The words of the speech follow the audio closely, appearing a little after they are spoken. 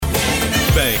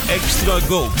bij Extra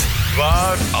Gold.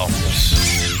 Waar anders?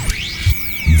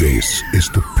 This is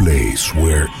the place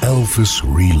where Elvis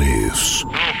relives.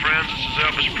 Hello, friends. This is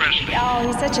Elvis Presley. Oh,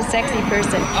 he's such a sexy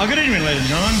person. Oh, good evening, ladies and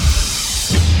gentlemen.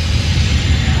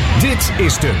 Dit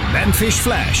is de Memphis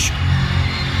Flash.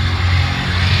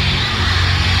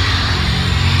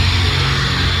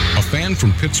 A fan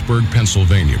from Pittsburgh,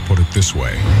 Pennsylvania put it this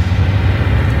way.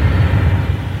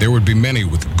 There would be many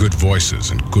with good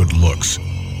voices and good looks,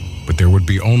 but there would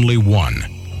be only one,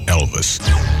 Elvis.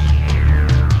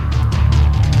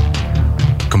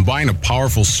 Combine a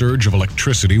powerful surge of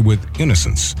electricity with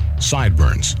innocence,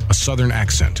 sideburns, a southern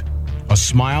accent, a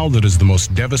smile that is the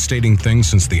most devastating thing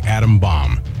since the atom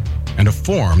bomb, and a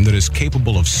form that is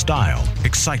capable of style,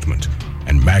 excitement,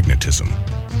 and magnetism.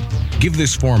 Give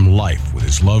this form life with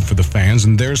his love for the fans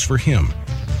and theirs for him,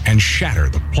 and shatter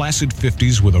the placid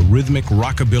 50s with a rhythmic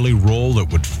rockabilly roll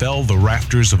that would fell the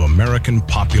rafters of American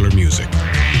popular music.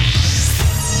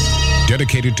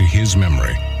 Dedicated to his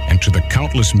memory and to the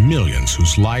countless millions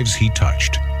whose lives he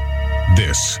touched,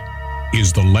 this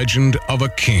is the legend of a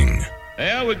king.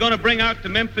 Well, we're going to bring out the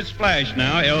Memphis Flash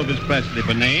now, Elvis Presley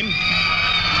by name.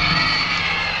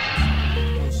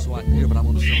 Here, but I'm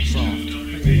going to sing soft.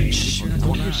 I'm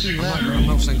going to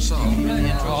sing soft.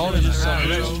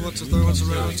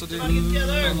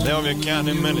 They'll be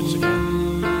counting minutes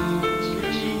again.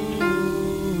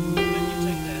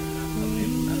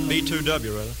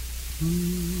 B2W, rather.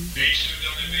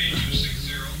 B2W,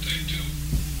 260, take 2.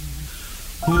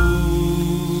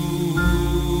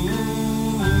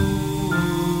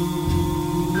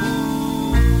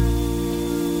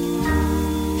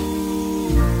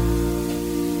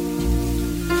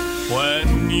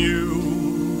 When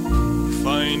you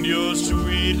find your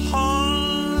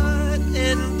sweetheart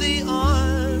in the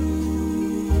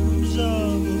arms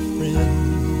of a friend,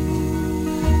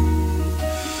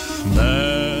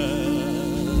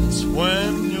 that's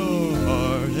when your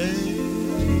heartaches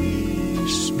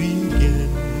begin.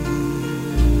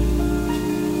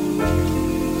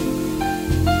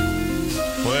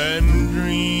 When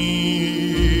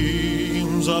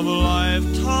dreams of a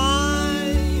lifetime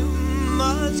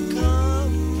must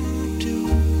come to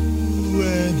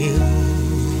an end,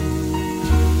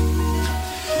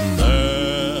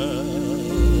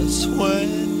 that's when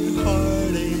your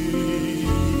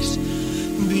heartaches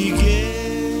begin.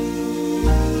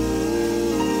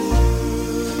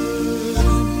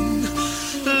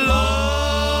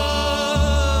 Love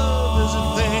is a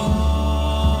thing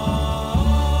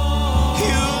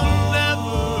you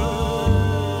never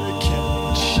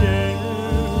can share.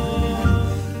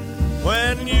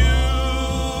 When you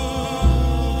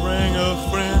bring a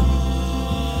friend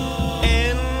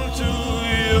into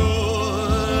your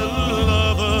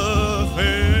love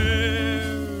affair,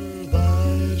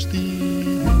 that's the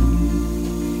end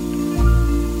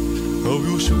of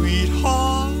your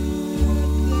sweetheart,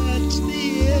 that's the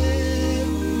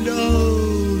end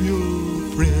of your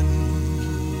friend.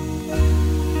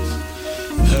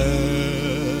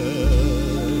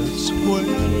 That's when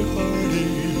your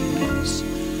heartaches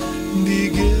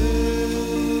begin.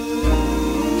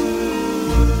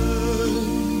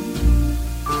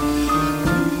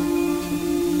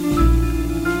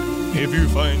 If you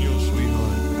find your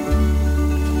sweetheart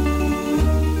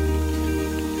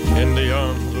in the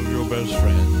arms of your best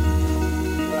friend,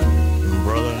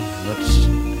 brother,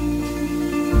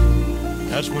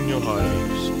 that's when your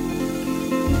heartaches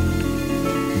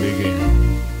begin.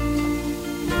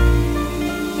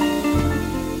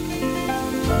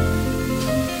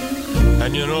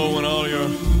 And you know, when all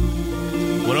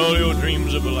your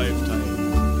dreams of a lifetime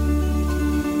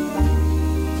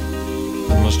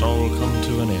must all come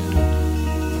to an end.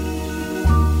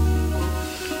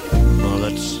 Well,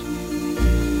 that's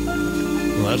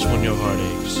when your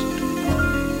heartaches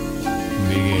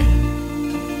begin.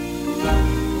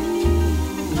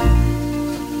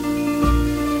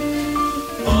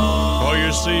 For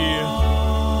you see,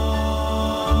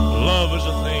 love is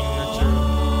a thing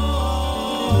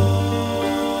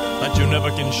that you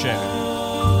never can share.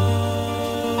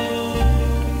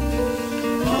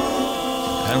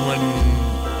 And when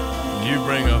you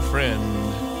bring a friend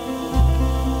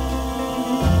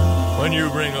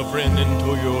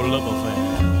into your love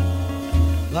affair,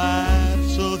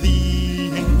 that's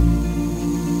the end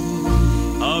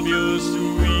of your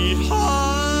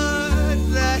sweetheart,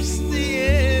 that's the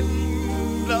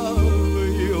end of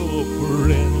your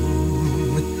friend.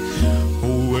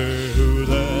 Well,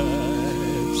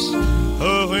 that's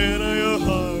when your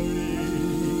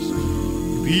heartaches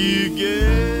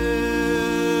begin.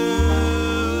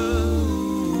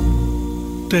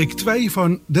 Take 2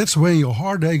 van That's When Your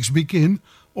Heartaches Begin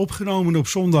opgenomen op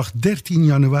zondag 13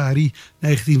 januari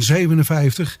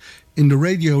 1957 in de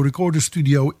Radio Recorder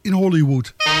Studio in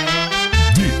Hollywood.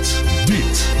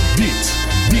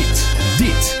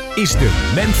 Dit is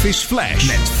de Memphis Flash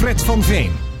met Fred van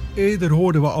Veen. Eerder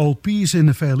hoorden we al Peace in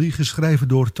the Valley, geschreven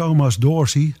door Thomas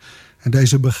Dorsey. En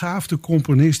deze begaafde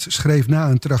componist schreef na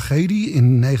een tragedie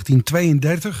in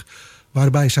 1932...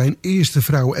 waarbij zijn eerste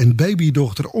vrouw en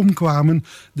babydochter omkwamen,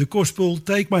 de gospel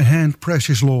Take My Hand,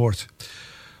 Precious Lord.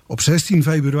 Op 16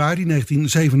 februari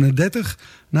 1937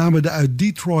 namen de uit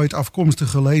Detroit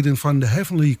afkomstige leden van de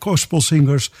Heavenly Gospel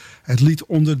Singers het lied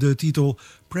onder de titel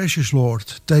Precious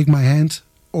Lord, Take My Hand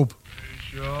op.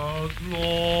 Precious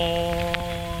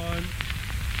Lord,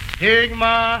 take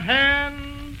my hand,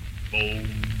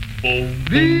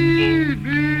 lead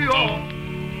me on,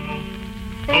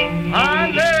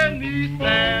 and let me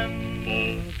stand.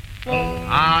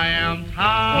 I am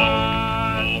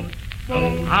tired,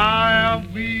 I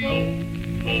am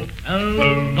weak, and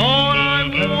Lord,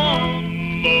 I'm warm.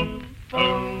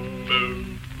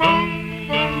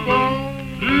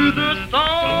 Through the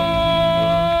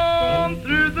storm,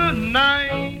 through the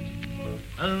night,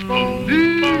 and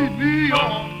lead me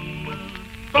on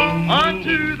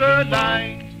unto the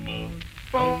light.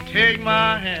 Take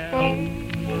my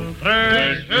hand,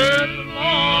 precious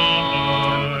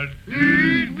Lord,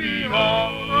 lead me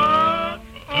on.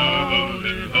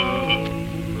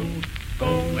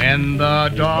 When the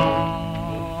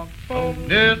darkness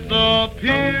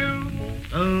appears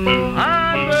and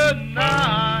the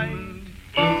night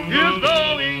is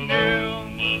going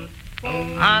dim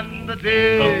and the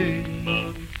day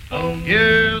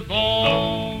is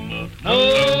almost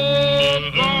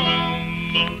gone,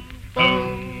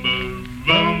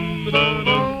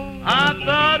 at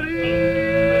the river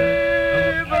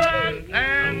I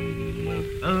stand,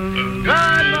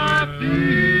 guide my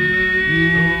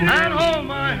feet and hold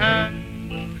my hand.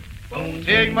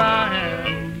 Take my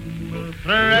hand,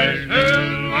 precious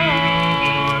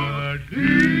Lord,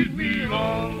 lead me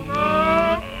on.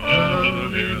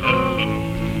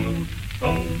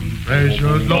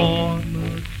 Precious Lord,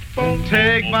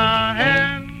 take my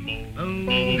hand,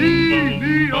 lead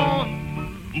me on,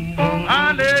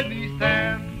 and let me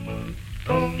stand.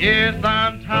 Yes,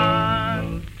 I'm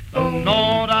tired,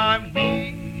 Lord, I'm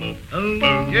weak,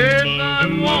 yes,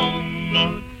 I'm warm.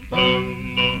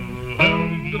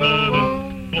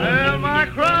 Hear my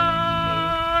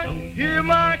cry, hear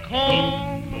my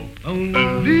call,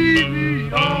 lead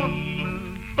me on,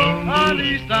 at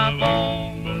least I'm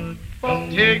on.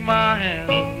 Take my hand,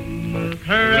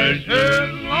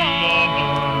 precious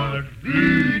Lord,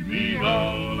 lead me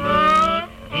on.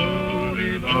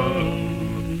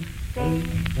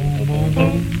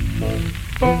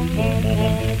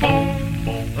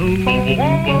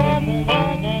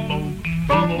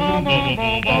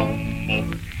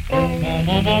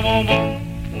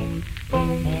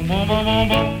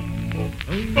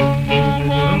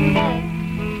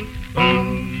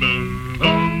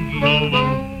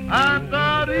 At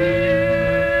the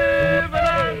river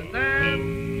I stand,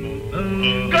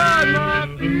 guide my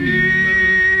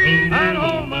feet and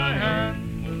hold my hand.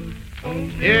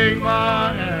 Take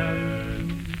my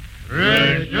hand,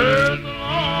 precious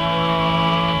Lord,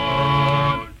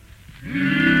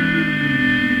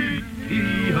 lead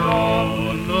me on.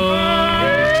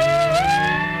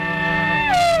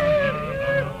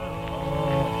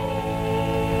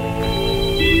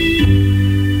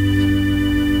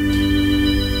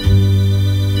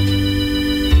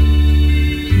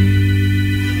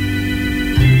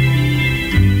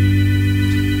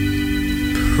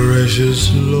 Precious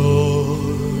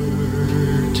Lord,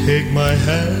 take my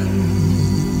hand,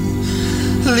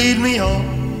 lead me on,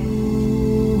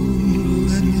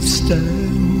 let me stand.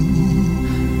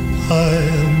 I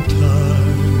am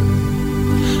tired,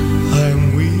 I'm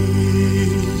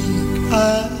weak,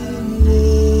 I'm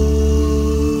worn.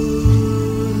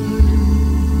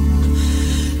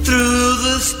 Through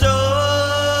the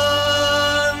storm,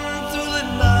 through the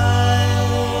night,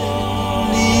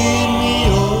 lead me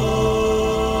on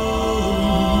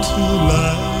to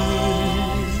light.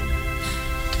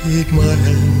 Take my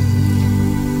hand,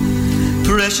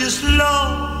 precious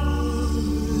Lord,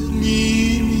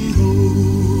 lead me home.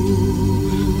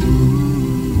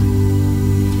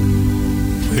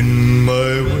 When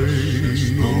my way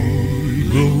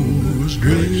goes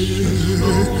drear,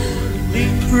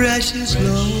 precious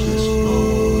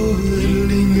Lord,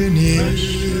 linger near.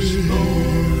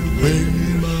 When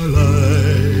my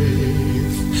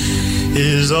life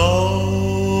is almost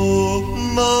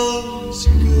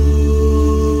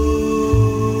gone,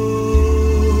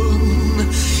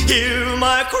 hear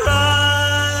my cry,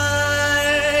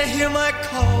 hear my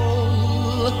call,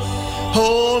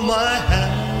 hold my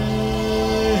hand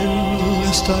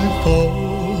lest I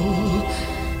fall.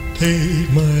 Take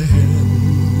my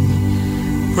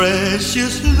hand,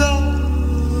 precious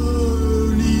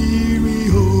Lord, lead me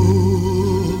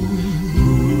home.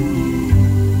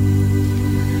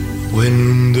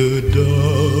 When the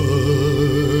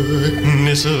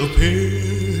darkness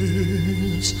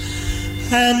appears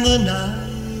and the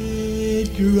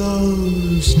night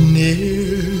draws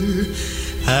near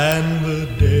and the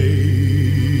day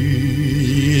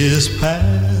is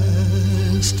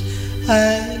past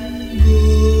and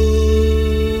gone.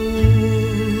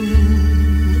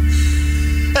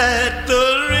 At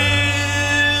the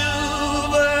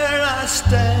river I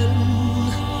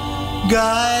stand,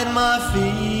 guide my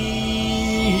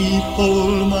feet,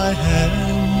 hold my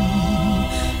hand,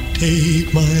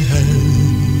 take my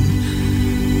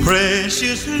hand,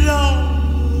 precious Lord,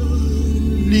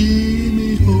 lead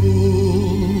me home.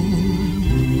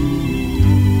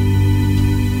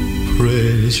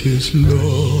 Precious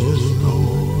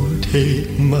Lord,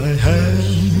 take my hand,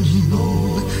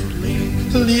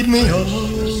 lead me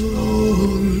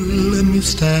on, let me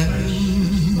stand.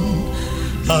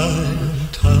 I'm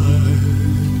tired,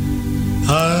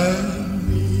 I'm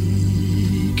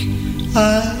weak,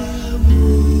 I'm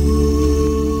worn.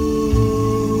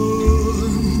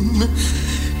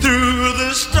 Through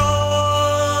the storm,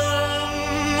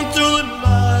 through the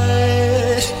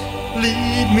night,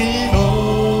 lead me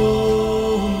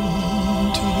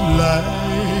on to the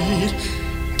light.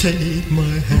 Take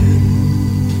my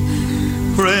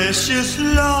hand, precious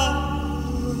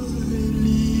Lord,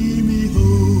 lead me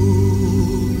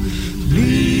home.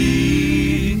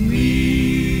 Lead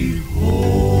me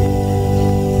home.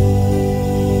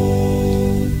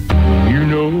 You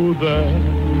know that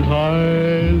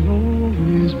I'll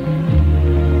always be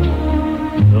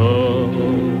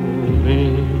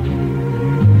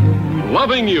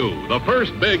Loving You, the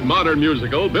first big modern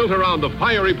musical built around the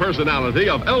fiery personality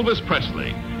of Elvis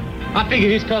Presley. I figure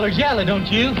his color's yellow, don't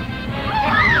you?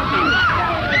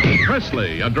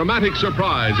 Presley, a dramatic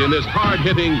surprise in this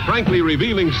hard-hitting, frankly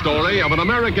revealing story of an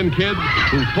American kid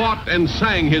who fought and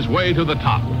sang his way to the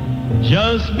top.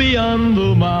 Just beyond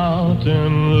the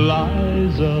mountain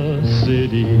lies a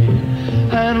city,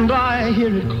 and I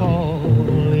hear it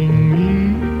calling me.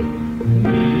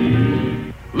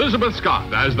 Elizabeth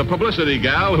Scott as the publicity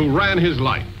gal who ran his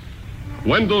life.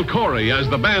 Wendell Corey as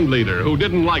the band leader who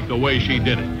didn't like the way she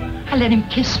did it. I let him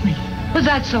kiss me. Was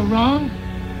that so wrong?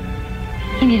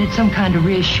 He needed some kind of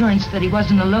reassurance that he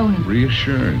wasn't alone.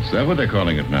 Reassurance? Is that what they're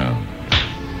calling it now?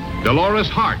 Dolores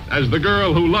Hart as the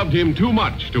girl who loved him too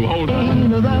much to hold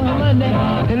him.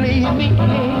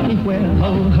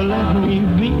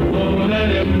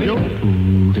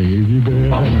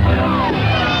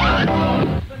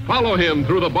 Follow him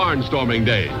through the barnstorming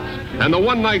days and the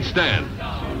one-night stand.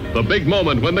 The big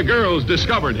moment when the girls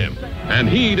discovered him and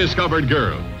he discovered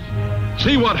girls.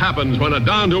 See what happens when a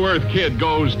down-to-earth kid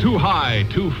goes too high,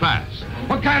 too fast.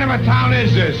 What kind of a town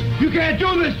is this? You can't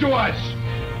do this to us!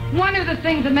 One of the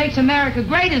things that makes America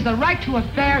great is the right to a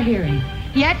fair hearing.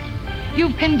 Yet,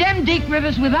 you've condemned Deke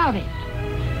Rivers without it.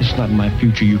 It's not my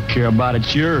future you care about,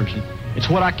 it's yours. It's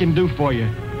what I can do for you.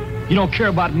 You don't care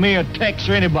about me or Tex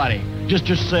or anybody, just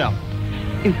yourself.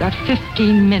 You've got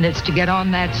 15 minutes to get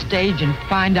on that stage and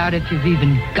find out if you've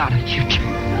even got a future.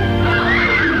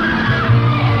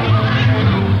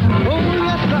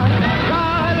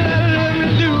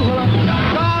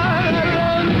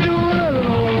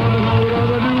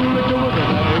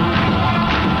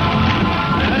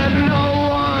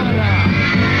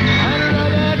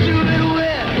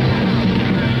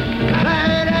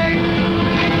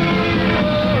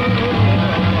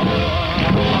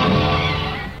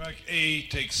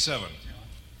 Take 7.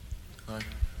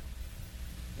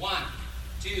 1,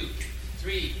 2,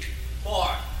 3, 4.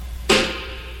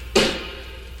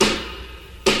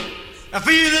 I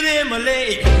feel it in my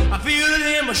leg, I feel it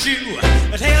in my shoe.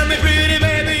 Tell me, pretty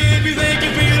baby, if you think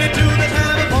you feel it too. Let's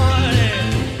have a party.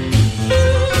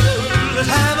 Let's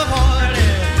have a party.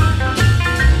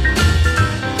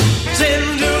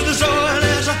 Send to the store,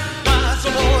 let's buy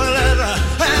some more. Let's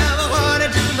have a party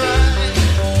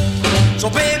tonight. So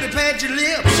baby, pat your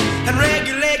lips and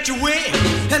regulate your weight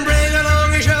and bring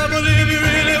along your shovel if you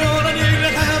really want to dig.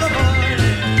 Let's have a party.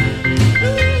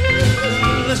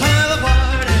 Let's have a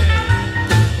party.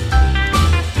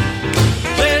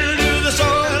 Then do the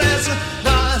soil, let's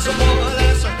buy some more.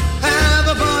 Let's have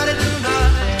a party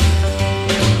tonight.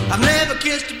 I've never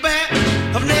kissed a bat,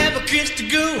 I've never kissed a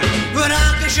goon, but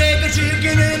I can shake a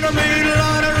chicken in the middle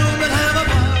of the room. Let's have a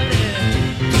party.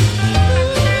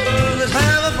 Let's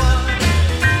have a party.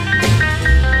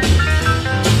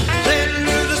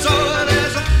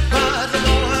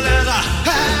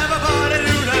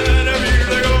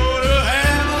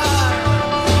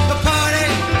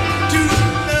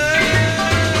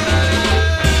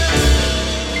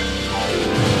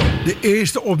 De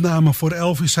eerste opname voor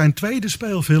Elvis zijn tweede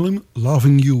speelfilm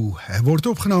Loving You. Hij wordt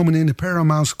opgenomen in de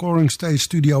Paramount Scoring Stage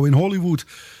Studio in Hollywood.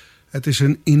 Het is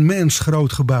een immens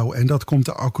groot gebouw en dat komt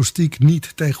de akoestiek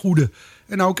niet ten goede.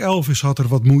 En ook Elvis had er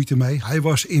wat moeite mee. Hij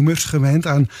was immers gewend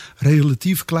aan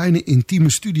relatief kleine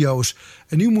intieme studio's.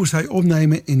 En nu moest hij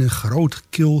opnemen in een groot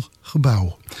kil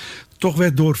gebouw. Toch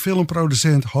werd door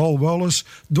filmproducent Hal Wallace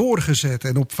doorgezet.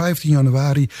 En op 15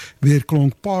 januari weer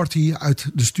klonk Party uit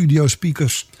de studio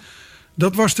speakers.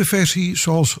 Dat was de versie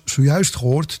zoals zojuist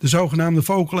gehoord. De zogenaamde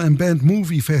vocal and band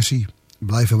movie versie.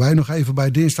 Blijven wij nog even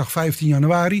bij dinsdag 15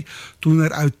 januari. Toen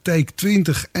er uit take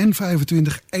 20 en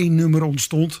 25 één nummer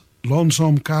ontstond.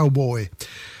 Lonesome Cowboy.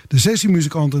 De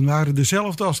sessiemuzikanten waren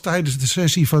dezelfde als tijdens de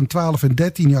sessie van 12 en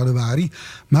 13 januari...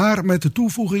 maar met de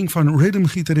toevoeging van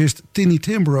rhythmgitarist Tinny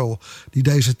Timbrell... die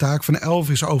deze taak van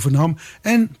Elvis overnam...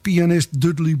 en pianist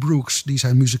Dudley Brooks... die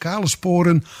zijn muzikale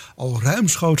sporen al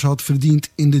ruimschoots had verdiend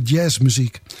in de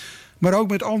jazzmuziek. Maar ook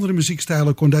met andere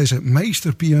muziekstijlen kon deze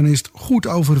meesterpianist goed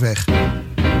overweg. I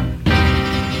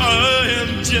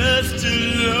am just a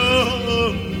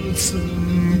lonesome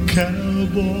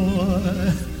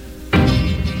cowboy,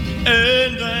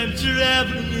 and I'm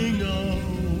traveling all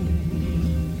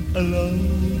alone.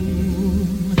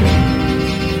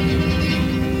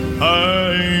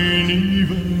 I ain't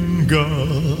even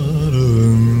got a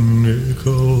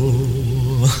nickel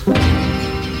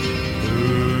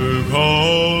to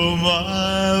call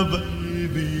my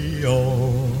baby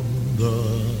on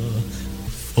the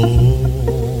phone.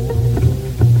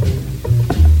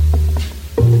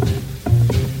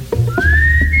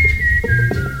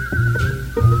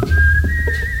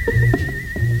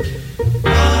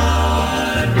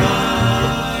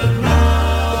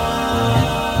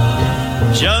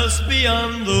 Just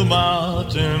beyond the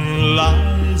mountain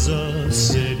lies a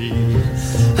city,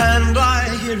 and I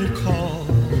hear it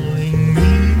calling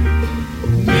me.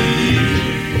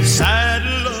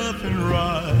 Saddle up and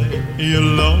ride, you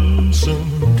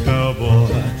lonesome cowboy.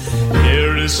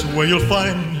 Here is where you'll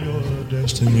find your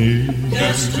destiny.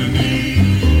 Destiny.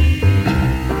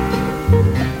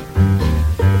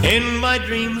 In my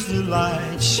dreams the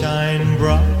lights shine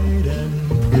bright and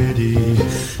pretty,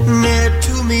 near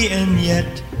to me and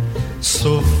yet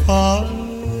so far.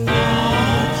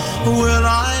 Will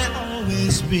I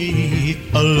always be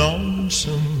a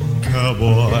lonesome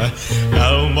cowboy?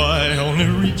 Am I only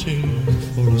reaching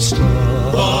for a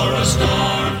star? For a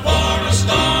star, for a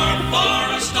star,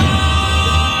 for a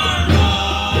star.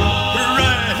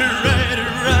 Right, right,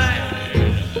 right.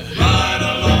 Ride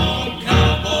along,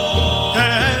 cowboy.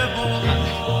 Cowboy,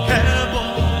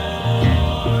 cowboy.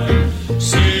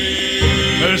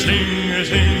 Sing, sing,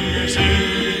 sing, sing.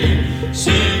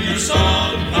 Sing your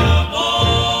song, cowboy.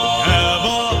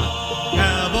 Cowboy,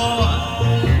 cowboy.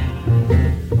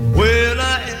 Will I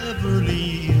ever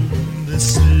leave this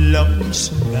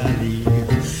lonesome valley?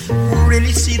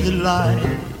 Really see the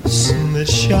lights in the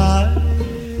shine?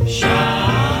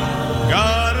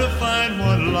 Gotta find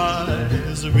what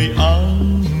lies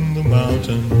beyond the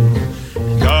mountain.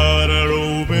 Gotta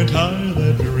open tight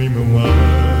that dream of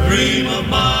mine. Dream of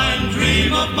mine,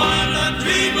 dream of mine, that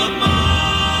dream of mine.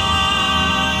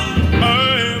 I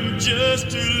am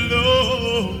just a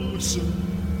lonesome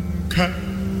cowboy,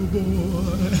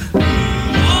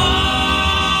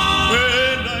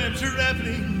 and I'm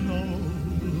traveling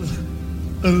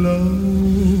all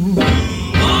alone.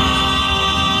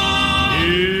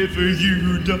 If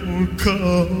you don't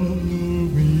call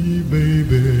me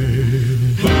baby,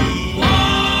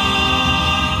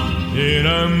 then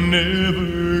I'm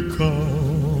never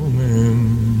coming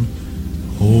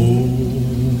home.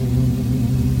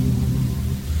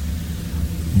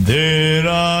 Then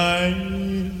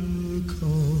I'm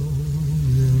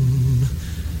coming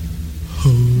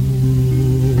home.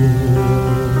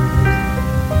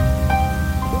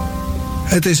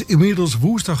 Het is inmiddels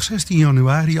woensdag 16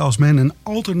 januari als men een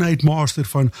alternate master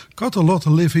van Got a Lot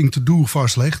of Living to Do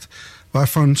vastlegt,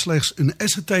 waarvan slechts een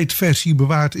acetate versie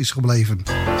bewaard is gebleven.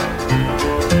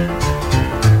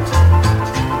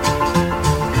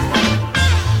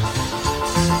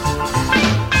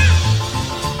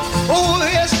 Oh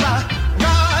yes, I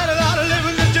got a lot of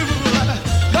living to do.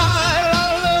 Got a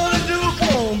lot of living to do.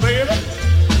 Come on, baby,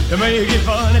 to make it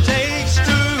fun it takes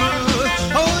two.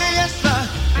 Oh yes, I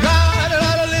got a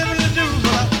lot of living to do.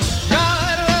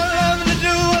 Got a lot of living to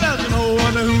do. There's no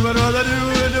wonder who I'd rather do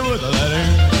with a letter.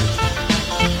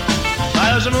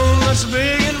 There's a moon that's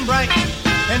big and bright,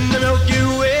 and the Milky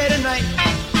Way tonight.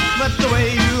 But the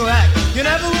way you act, you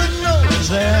never would know it's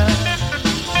there.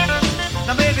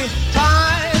 Now baby,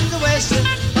 time's wasted.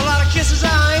 A lot of kisses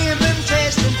I ain't been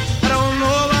tasting. I don't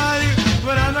know about you,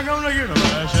 but I'm not gonna give them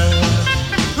my share.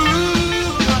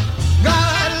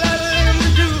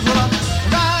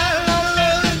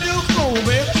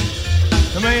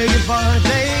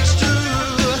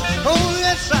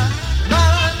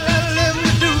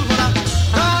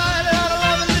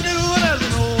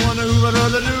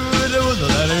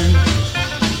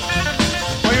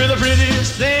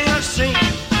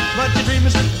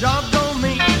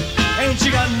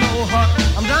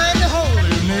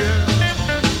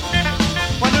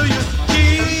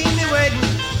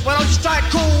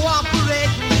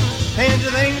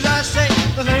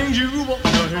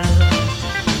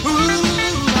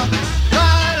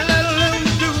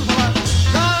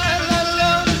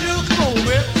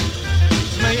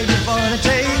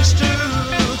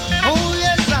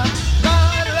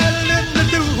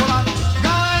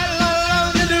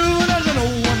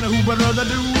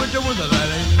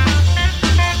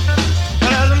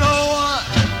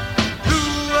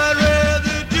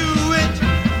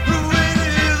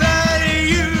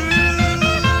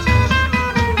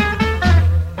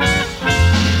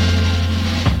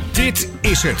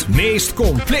 is het meest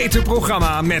complete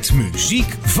programma met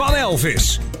muziek van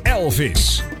Elvis.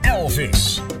 Elvis,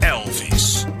 Elvis,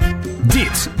 Elvis.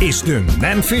 Dit is de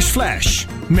Memphis Flash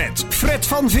met Fred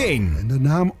van Veen. De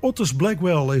naam Otis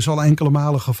Blackwell is al enkele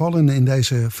malen gevallen in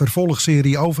deze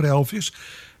vervolgserie over Elvis.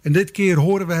 En dit keer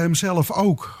horen we hem zelf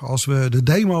ook, als we de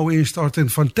demo instarten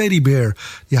van Teddy Bear,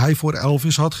 die hij voor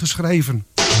Elvis had geschreven.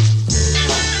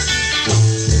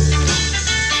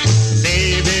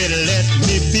 Baby, let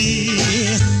me be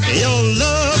your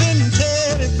loving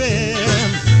teddy bear.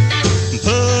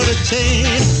 Put a chain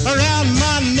around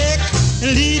my neck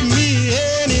and lead me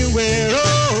anywhere.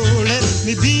 Oh, let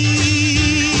me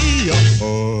be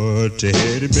your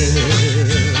teddy bear.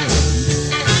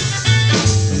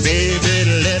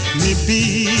 Baby, let me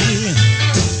be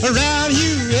around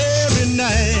you every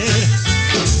night.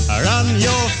 Run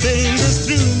your fingers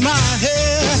through my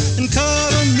hair and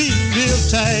cover me real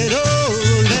tight.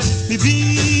 Oh, let me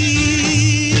be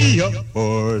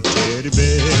your teddy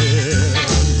bear.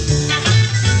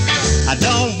 I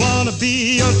don't wanna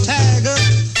be your tiger,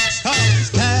 'cause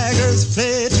tigers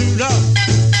play too rough.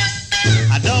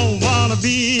 I don't wanna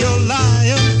be your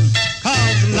lion,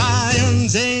 'cause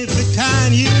lions ain't the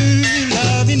kind you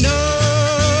love, you know.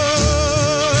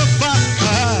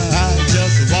 I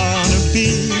just wanna be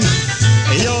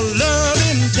your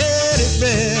loving teddy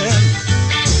bear.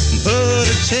 Put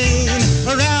a chain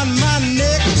around my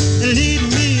neck and lead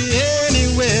me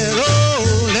anywhere.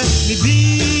 Oh, let me be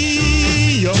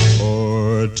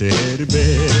your teddy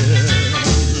bear.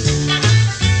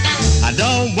 I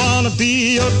don't wanna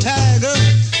be your tiger,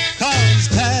 'cause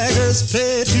tigers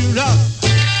play too rough.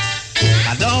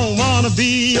 I don't wanna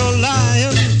be your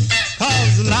lion,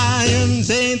 'cause lions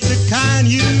ain't the kind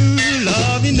you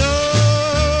love, you know.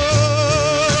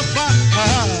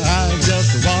 I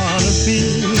just wanna be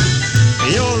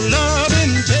your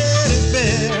loving teddy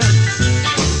bear.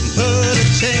 Put a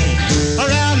chain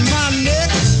around my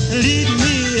neck and lead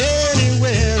me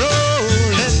anywhere. Oh,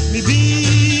 let me be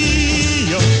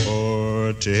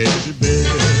your teddy bear.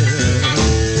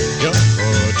 Your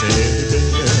teddy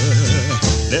bear.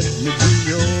 Let me be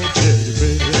your teddy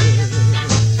bear.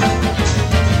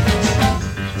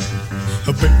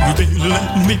 Baby, let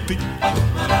me be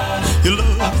your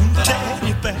loving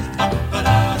teddy bear.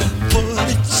 Put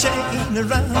a chain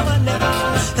around my neck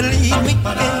and lead me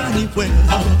anywhere.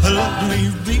 Let me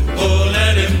be,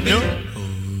 let him be your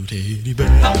teddy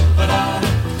bear.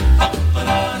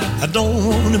 I don't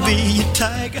wanna be a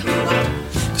tiger,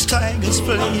 'cause tigers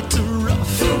play too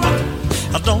rough.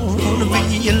 I don't wanna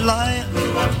be a lion,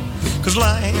 'cause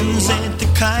lions ain't the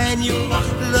kind you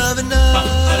love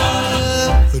enough.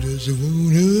 I just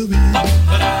wanna be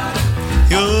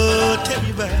your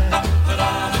teddy bear.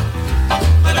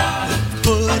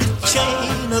 Put a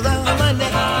chain around my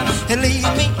neck and lead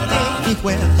me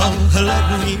anywhere. Oh, let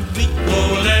me be,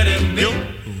 let him be your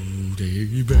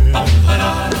teddy bear.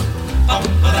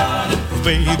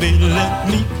 Baby, let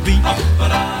me be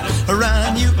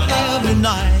around you every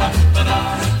night.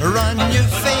 Run your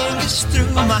fingers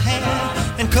through my hair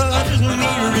and cuddle me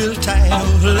real tight.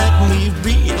 Oh, let me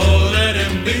be, let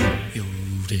him be your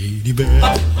teddy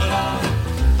bear.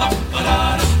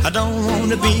 I don't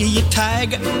wanna be a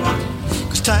tiger,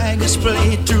 'cause tigers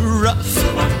play too rough.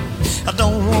 I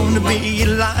don't wanna be a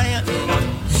lion,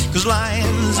 'cause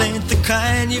lions ain't the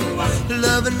kind you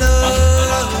love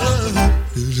enough.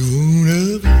 Just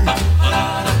wanna be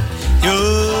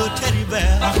your teddy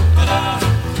bear.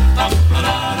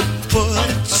 Put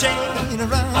a chain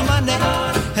around my neck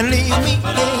and lead me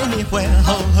anywhere.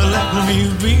 Oh, let me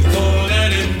be,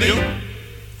 let him be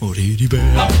your teddy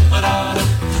bear.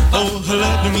 Oh,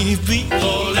 let me be,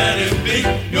 let him be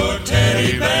your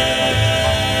teddy bear.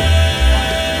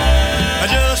 I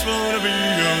just wanna be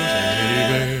your teddy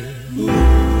bear.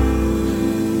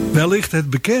 Wellicht het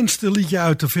bekendste liedje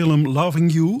uit de film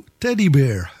Loving You, Teddy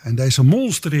Bear. En deze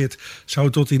monsterhit zou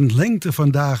tot in lengte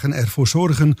van dagen ervoor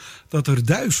zorgen dat er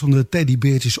duizenden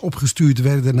teddybeertjes opgestuurd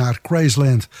werden naar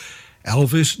Graceland.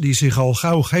 Elvis, die zich al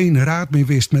gauw geen raad meer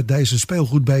wist met deze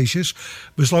speelgoedbeestjes,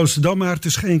 besloot ze dan maar te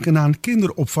schenken aan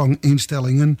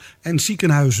kinderopvanginstellingen en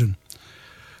ziekenhuizen.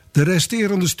 De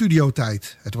resterende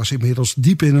studiotijd, het was inmiddels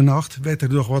diep in de nacht, werd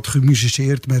er nog wat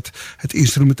gemusiceerd met het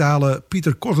instrumentale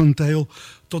Peter Cottontail,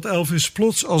 tot Elvis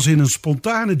plots als in een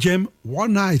spontane jam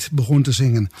One Night begon te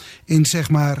zingen, in zeg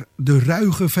maar de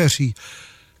ruige versie.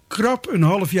 Krap een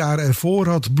half jaar ervoor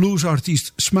had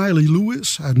bluesartiest Smiley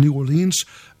Lewis uit New Orleans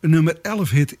een nummer 11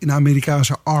 hit in de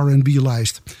Amerikaanse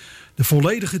R&B-lijst. De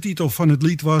volledige titel van het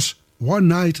lied was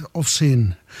One Night of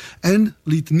Sin en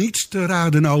liet niets te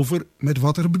raden over met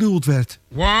wat er bedoeld werd.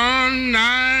 One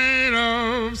night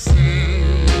of sin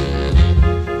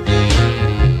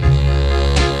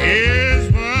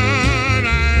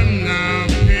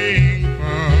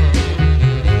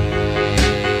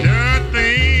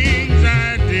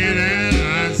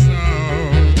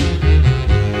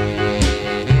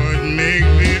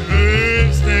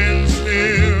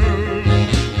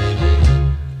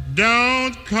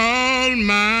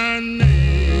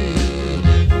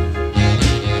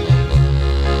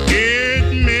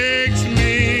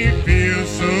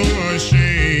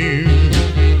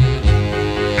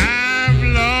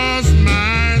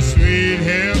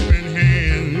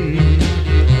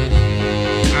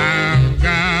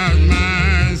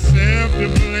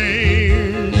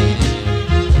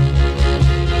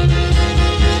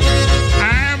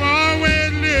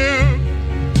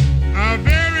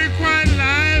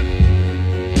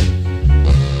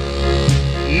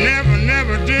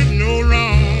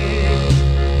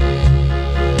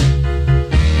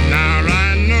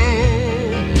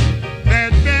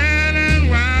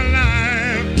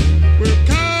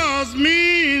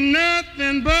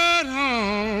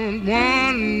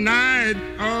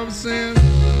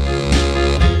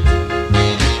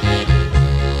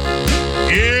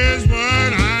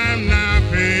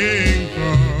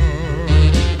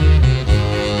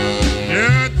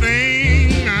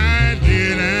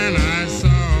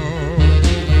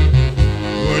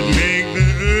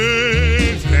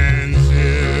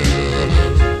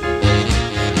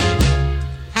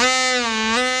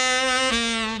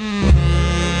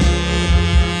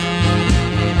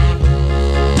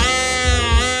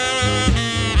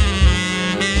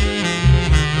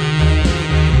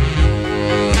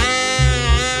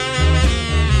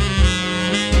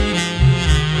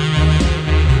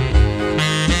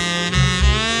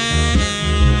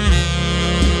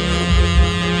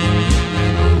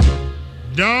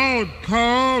don't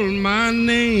call my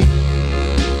name.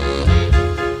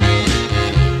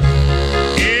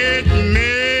 It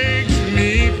makes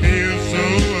me feel so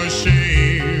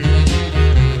ashamed.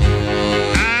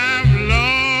 I've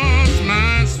lost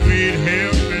my sweet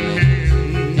helping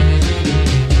hand.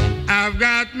 I've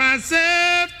got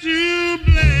myself to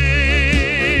blame.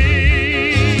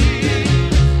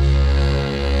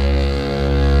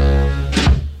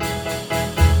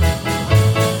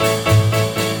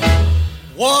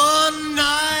 One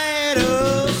night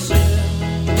of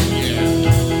sin,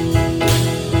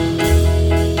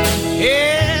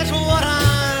 is what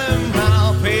I'm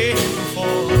now paying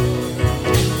for.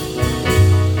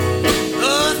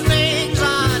 The things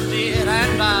I did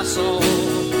and I saw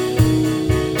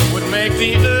would make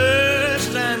the earth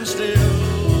stand still.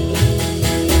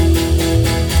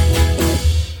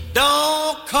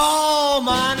 Don't call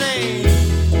my name.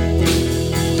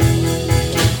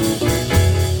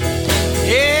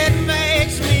 It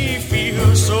makes me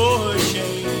feel so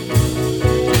ashamed.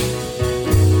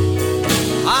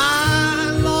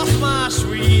 I lost my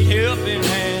sweet helping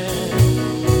hand.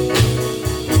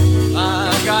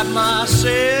 I got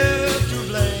myself to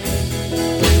blame.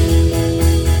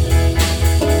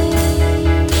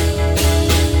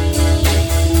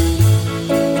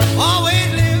 Always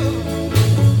live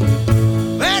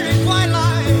very quiet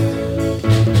life.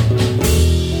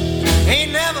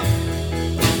 Ain't never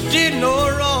did no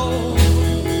wrong.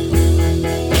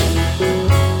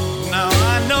 Now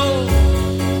I know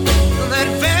that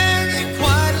very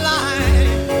quiet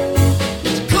life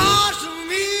is costing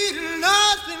me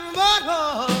nothing but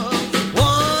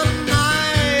one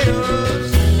night of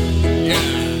sin.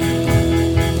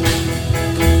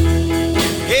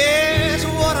 Is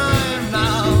what I'm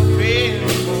now paying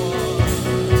for.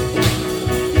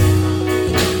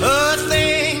 The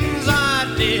things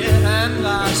I did and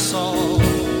I saw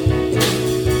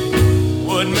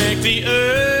would make the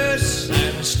earth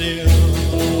stand still.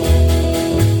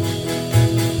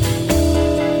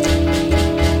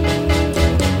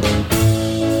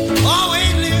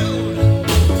 Always lived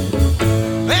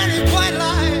very quiet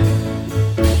life.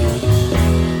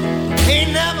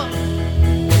 Ain't never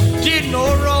did no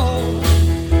wrong.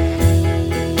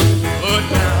 But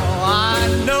now I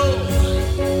know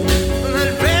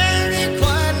that very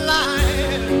quiet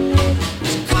life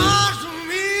cost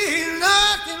me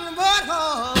nothing but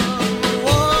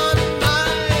one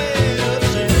night of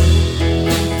sin.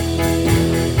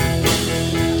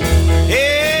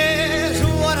 Is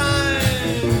what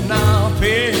I'm now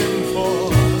paying for.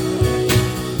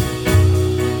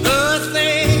 The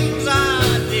things I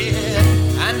did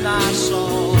and I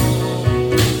saw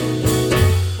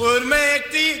would make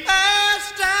the earth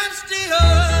stand still.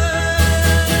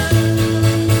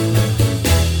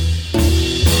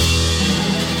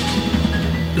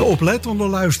 De oplettende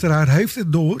luisteraar heeft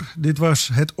het door. Dit was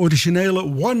het originele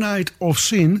One Night of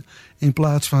Sin in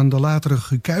plaats van de latere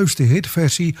gekuiste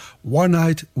hitversie One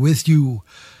Night With You.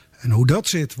 En hoe dat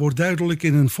zit wordt duidelijk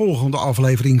in een volgende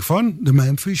aflevering van de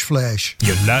Memphis Flash.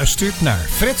 Je luistert naar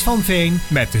Fred van Veen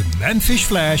met de Memphis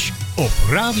Flash op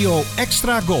Radio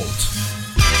Extra Gold.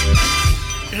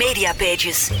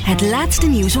 Mediapages. Het laatste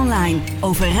nieuws online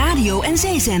over radio- en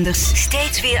zeezenders.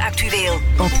 Steeds weer actueel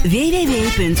op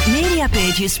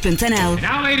www.mediapages.nl.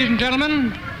 Now, ladies and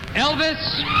gentlemen,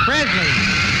 Elvis Presley.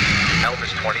 Elvis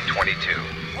 2022.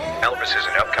 Elvis is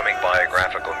an upcoming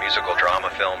biographical musical drama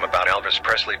film about Elvis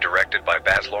Presley directed by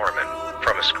Baz Luhrmann,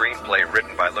 from a screenplay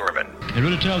written by Luhrmann. It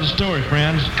really tells the story,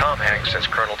 friends. Tom Hanks as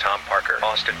Colonel Tom Parker,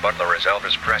 Austin Butler as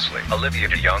Elvis Presley, Olivia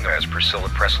DeJonge as Priscilla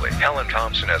Presley, Helen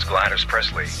Thompson as Gladys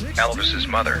Presley, Elvis's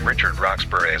mother, Richard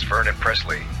Roxburgh as Vernon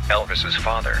Presley, Elvis's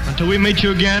father. Until we meet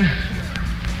you again,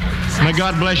 may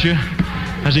God bless you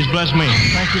as He's blessed me.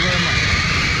 Thank you very much.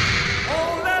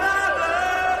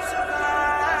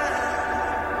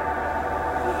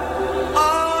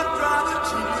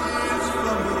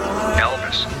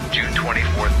 Elvis, June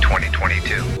 24th,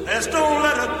 2022. Let's don't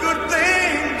let a good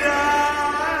thing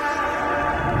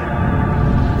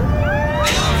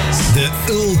De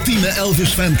ultieme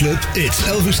Elvis fanclub, It's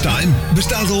Elvis Time,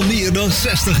 bestaat al meer dan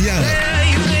 60 jaar.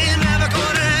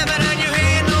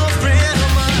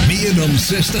 Meer dan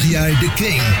 60 jaar de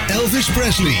King, Elvis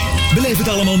Presley. Beleef het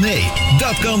allemaal mee.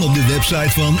 Dat kan op de website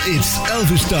van It's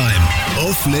Elvis Time.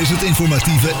 Of lees het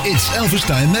informatieve It's Elvis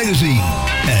Time magazine.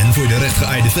 En voor de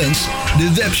rechtgeaarde fans,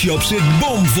 de webshop zit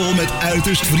bomvol met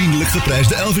uiterst vriendelijk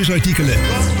geprijsde Elvis-artikelen.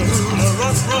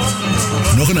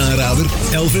 Nog een aanrader,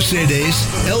 Elvis CD's,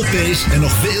 LP's en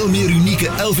nog veel meer unieke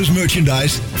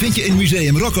Elvis-merchandise vind je in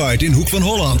Museum Rock Art in Hoek van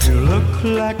Holland.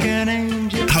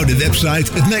 Hou de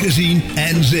website, het magazine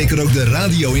en zeker ook de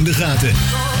radio in de gaten.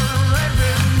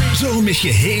 Zo mis je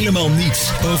helemaal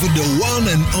niets over the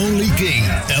one and only king,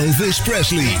 Elvis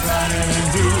Presley.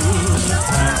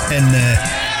 En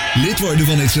lid worden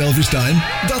van It's Elvis Time?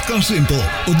 Dat kan simpel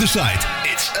op de site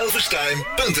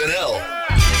itselvistime.nl.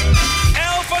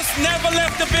 Elvis never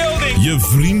left the building. Je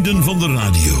vrienden van de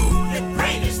radio.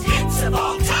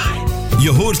 Je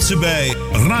hoort ze bij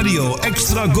Radio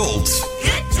Extra Gold.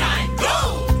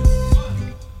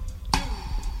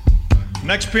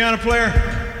 Next piano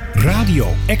player.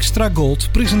 Radio Extra Gold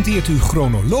presenteert u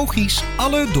chronologisch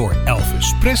alle door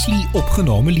Elvis Presley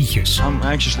opgenomen liedjes. I'm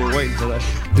anxiously waiting for that.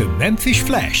 De Memphis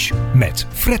Flash met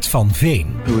Fred van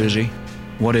Veen. Who is he?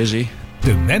 What is he?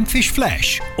 De Memphis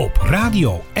Flash op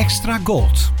Radio Extra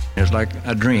Gold. It's like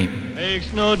a dream.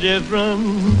 Makes no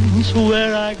difference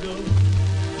where I go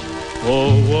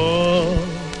or what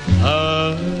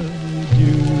I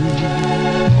do.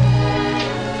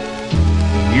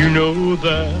 You know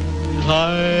that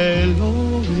I'll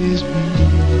always be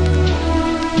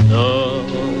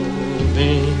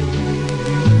loving.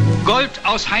 Gold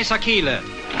aus heißer Kehle.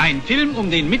 Ein Film um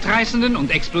den mitreißenden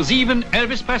und explosiven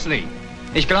Elvis Presley.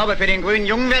 Ich glaube, für den grünen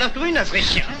Jungen wäre doch grün das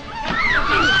Richtige.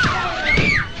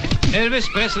 Elvis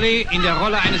Presley in der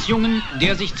Rolle eines Jungen,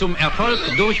 der sich zum Erfolg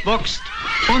durchboxt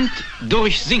und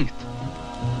durchsingt.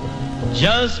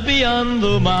 Just beyond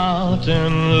the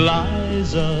mountain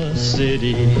lies a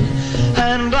city,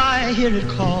 and I hear it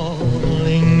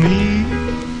calling me.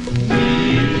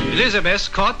 Elizabeth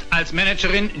Scott als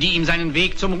Managerin, die ihm seinen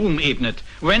Weg zum Ruhm ebnet.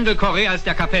 Wendell Corey als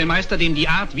der Kapellmeister, dem die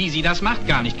Art, wie sie das macht,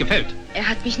 gar nicht gefällt. Er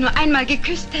hat mich nur einmal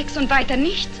geküsst, Tex, und weiter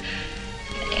nichts.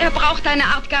 Er braucht eine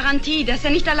Art Garantie, dass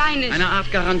er nicht allein ist. Eine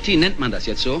Art Garantie, nennt man das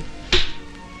jetzt so?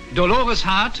 Dolores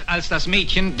Hart als das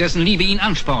Mädchen, dessen Liebe ihn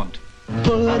anspornt.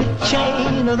 Put a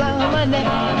chain around my neck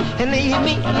and leave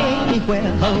me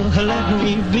anywhere. Oh, let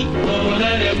me be. Oh,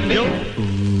 let him be.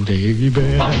 Ooh, baby.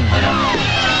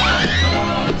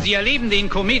 Sie erleben den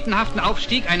kometenhaften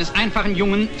Aufstieg eines einfachen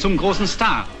Jungen zum großen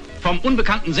Star. Vom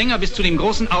unbekannten Sänger bis zu dem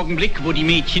großen Augenblick, wo die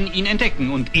Mädchen ihn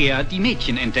entdecken und er die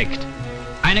Mädchen entdeckt.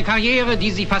 Eine Karriere,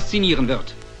 die sie faszinieren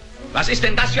wird. Was ist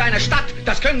denn das für eine Stadt?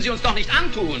 Das können Sie uns doch nicht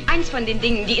antun. Eins von den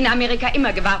Dingen, die in Amerika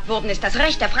immer gewahrt wurden, ist das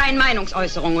Recht der freien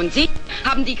Meinungsäußerung. Und Sie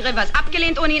haben die Rivers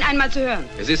abgelehnt, ohne ihn einmal zu hören.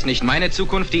 Es ist nicht meine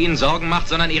Zukunft, die Ihnen Sorgen macht,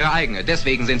 sondern Ihre eigene.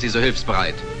 Deswegen sind Sie so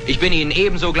hilfsbereit. Ich bin Ihnen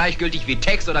ebenso gleichgültig wie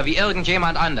Tex oder wie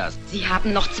irgendjemand anders. Sie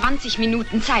haben noch 20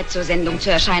 Minuten Zeit, zur Sendung zu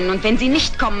erscheinen. Und wenn Sie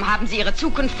nicht kommen, haben Sie Ihre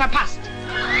Zukunft verpasst.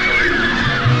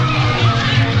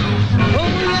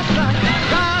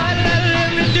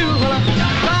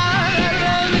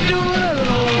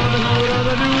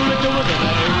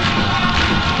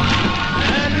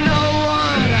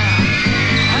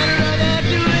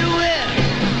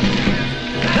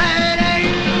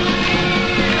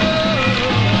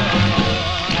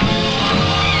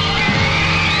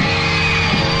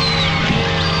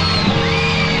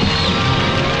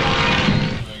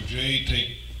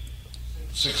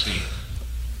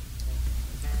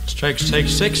 Take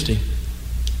 60.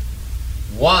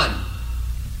 1,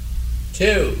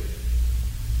 2.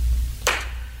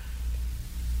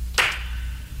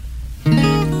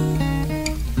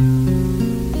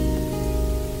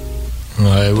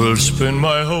 I will spend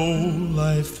my whole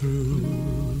life through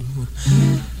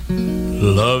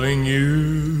loving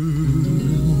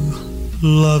you,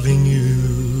 loving you.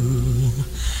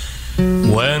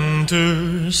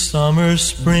 Winter, summer,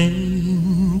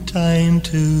 springtime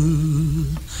too.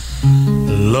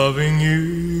 Loving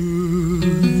you,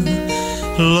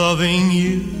 loving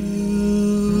you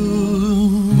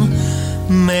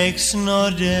makes no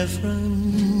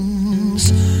difference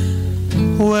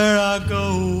where I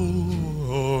go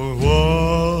or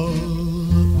what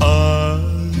I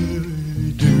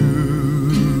do.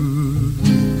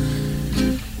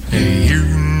 You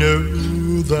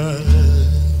know that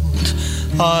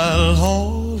I'll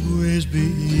always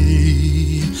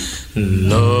be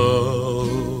loving you.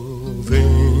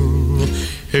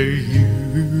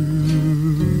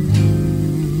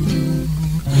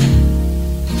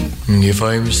 If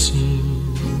I'm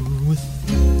seen with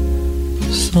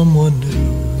someone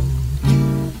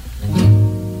new,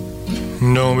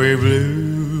 don't be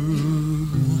blue,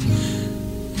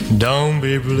 don't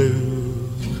be blue.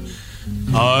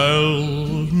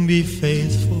 I'll be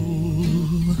faithful,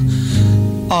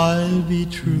 I'll be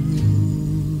true,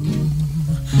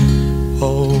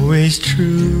 always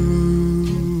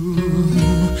true,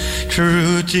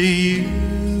 true to you.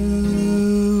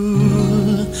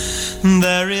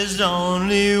 There is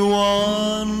only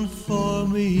one for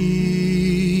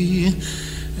me,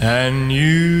 and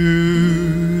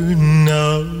you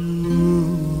know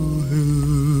who.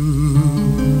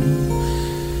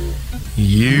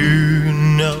 You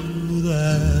know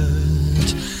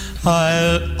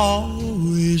I'll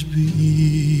always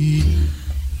be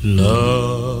loving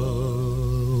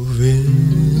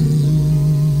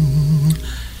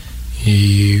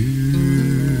you.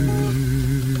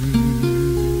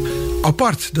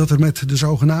 Apart dat er met de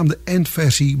zogenaamde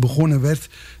endversie begonnen werd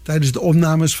tijdens de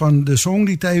opnames van de song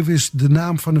die tevens de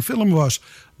naam van de film was,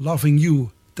 Loving You,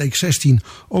 take 16,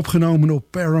 opgenomen op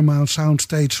Paramount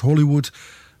Soundstage Hollywood,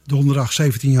 donderdag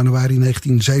 17 januari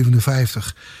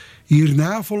 1957.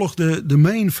 Hierna volgde de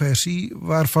main versie,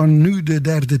 waarvan nu de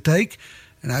derde take.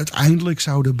 En uiteindelijk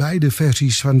zouden beide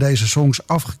versies van deze songs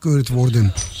afgekeurd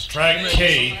worden. Track K,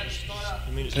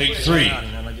 take 3.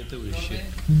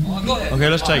 Okay,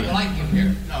 let's take it. No,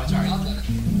 it's all right.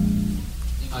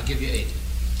 I'll give you 8.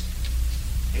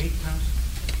 8 pounds?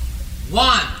 1. Oh,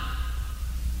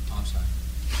 I'm sorry.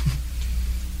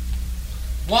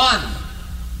 1,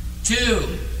 2,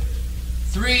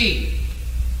 3,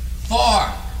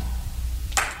 4.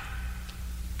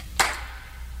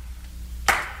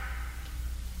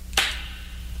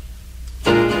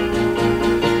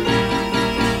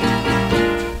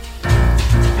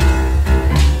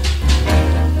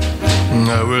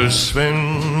 I will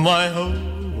spend my whole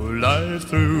life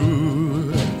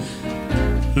through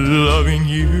loving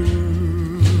you,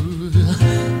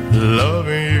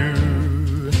 loving you.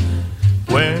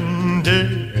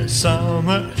 Winter,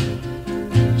 summer,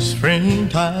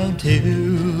 springtime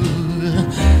too,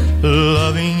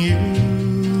 loving you,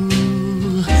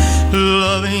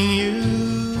 loving you.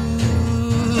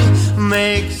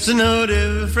 Makes no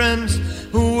difference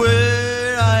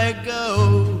where I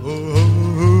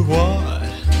go, what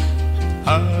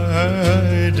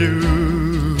I do.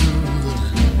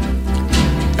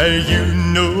 And you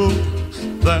know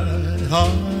that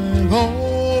I'll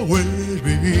always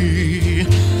be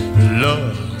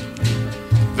loving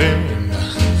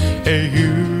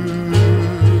you.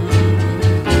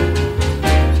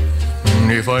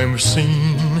 And if I'm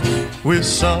seen with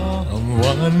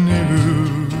someone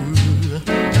new,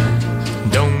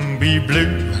 don't be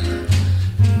blue,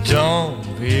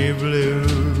 don't be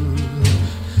blue.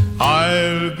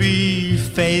 I'll be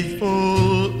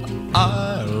faithful,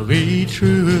 I'll be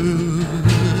true,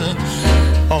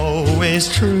 always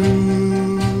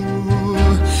true,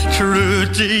 true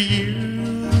to you.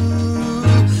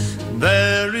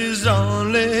 There is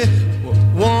only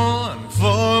one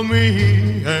for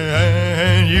me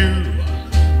and you,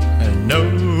 and know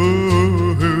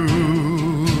who.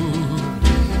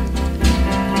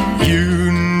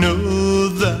 You know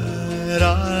that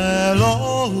I'll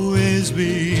always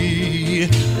be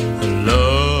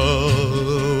loving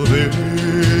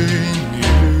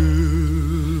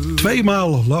you.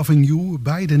 Tweemaal Loving You,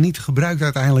 beide niet gebruikt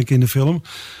uiteindelijk in de film.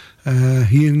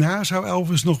 Hierna zou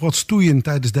Elvis nog wat stoeien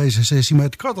tijdens deze sessie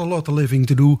met Got a Lot of Living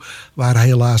to Do, waar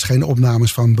helaas geen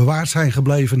opnames van bewaard zijn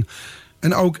gebleven.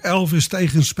 En ook Elvis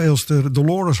tegenspeelster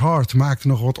Dolores Hart maakte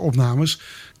nog wat opnames.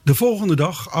 De volgende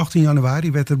dag, 18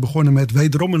 januari, werd er begonnen met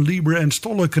wederom een Lieber en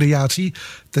Stoller creatie.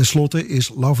 Ten slotte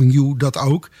is Loving You dat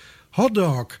ook. Hot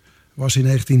Dog was in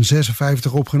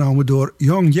 1956 opgenomen door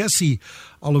Young Jesse,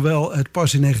 alhoewel het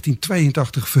pas in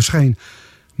 1982 verscheen.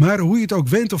 Maar hoe je het ook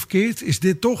wendt of keert, is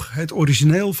dit toch het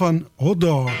origineel van Hot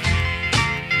Dog.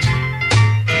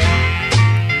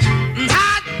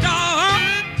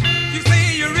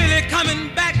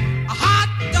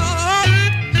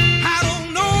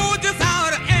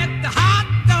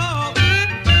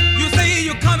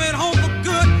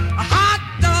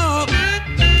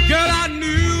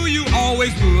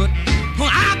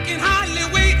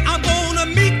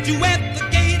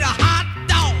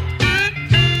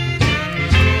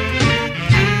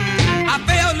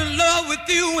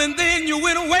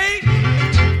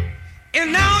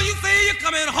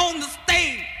 Coming home to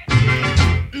stay.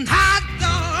 Hot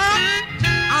dog,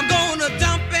 I'm gonna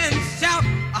jump and shout.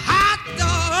 A hot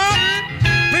dog,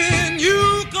 when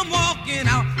you come walking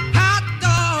out. Hot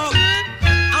dog,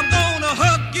 I'm gonna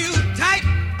hug you tight.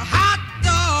 A hot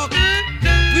dog,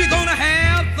 we're gonna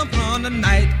have some fun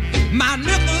tonight. My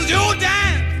nickels, your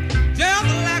dime,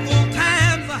 just like old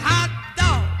times. A hot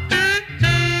dog.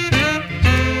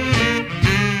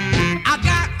 I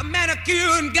got a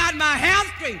manicure and got my hair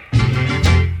straight.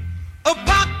 A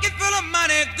pocket full of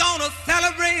money, gonna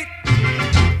celebrate.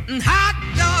 Hot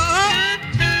dog,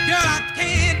 girl, I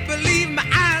can't believe my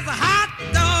eyes. A hot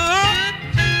dog,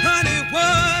 honey,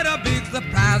 what a big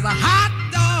surprise. A hot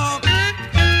dog,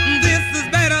 this is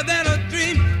better than a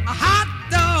dream. A hot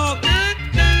dog,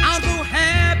 I'm so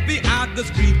happy I could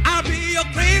scream. I'll be a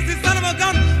crazy son of a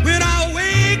gun when I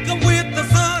wake up with the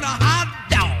sun. A hot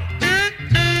dog.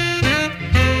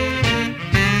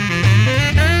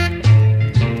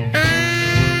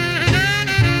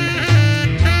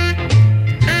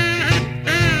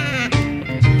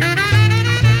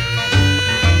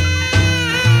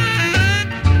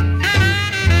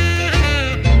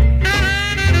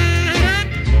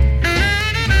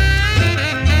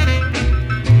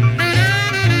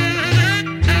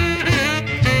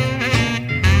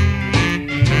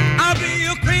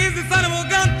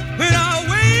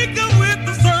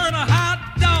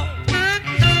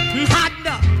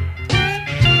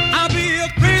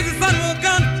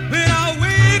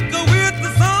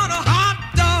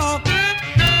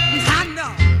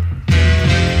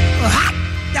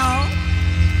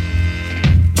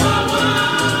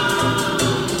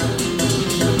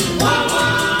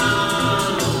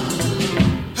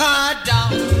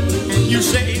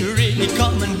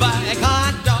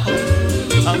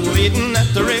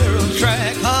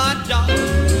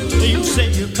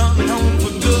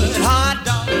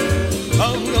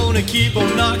 they keep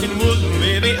on knocking wood,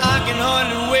 baby, I can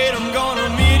hardly wait. I'm gonna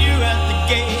meet you at the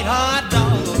gate, hot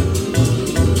dog.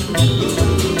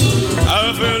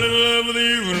 I fell in love with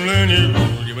you when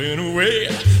you went away,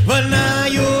 but now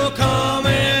you're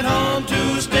coming home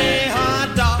to stay,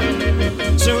 hot dog.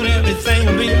 Soon everything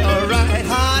will be alright,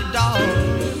 hot dog.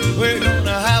 We're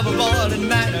gonna have a ball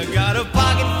tonight. I got a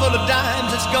pocket full of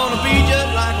dimes. It's gonna be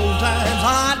just like old times,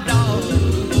 hot dog.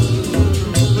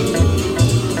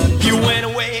 You went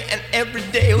away and every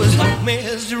day was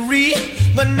misery,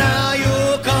 but now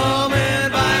you're coming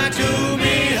back to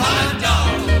me, hot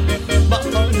dog. My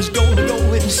heart is gonna go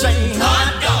insane,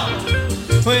 hot dog.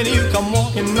 When you come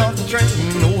walking off the train,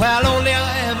 you know how lonely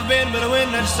I have been, but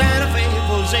when that Santa Fe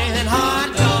pulls in, hot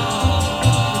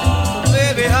dog,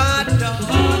 baby, hot dog.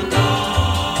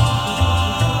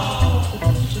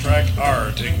 Track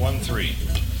R, take 1-3.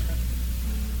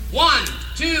 1,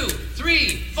 2,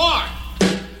 3, 4.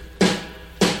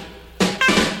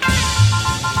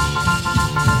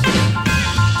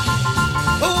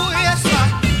 Oh yes, I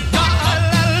got a lot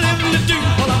of living to do.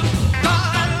 Well, I got a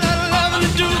lot of loving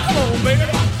to do. Come on, baby,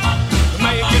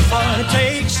 make it fun. It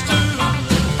takes two.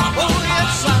 Oh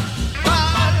yes, I got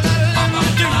a lot of living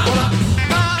to do. Well, I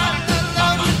got a lot of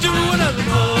loving to do. Another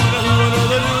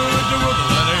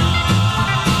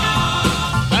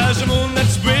there's a moon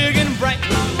that's big and bright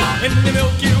in the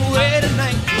Milky Way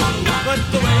tonight. But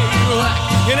the way you act,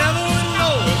 you never would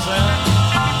know it's that.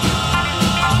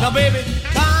 Now, baby,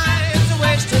 time's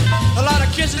wasted. A lot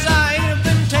of kisses I ain't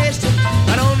been tasting.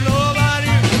 I don't know about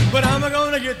you, but I'm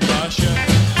gonna get my share.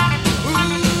 Ooh,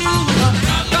 I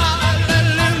got a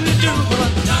little living to do.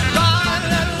 I got a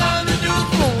little loving to do.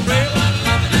 Come on, baby,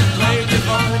 make it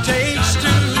fun. It takes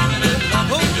two.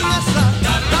 Oh, yes, I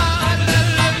got a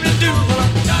little living to do. I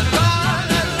got a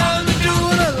little loving to do.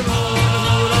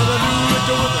 Another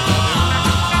do.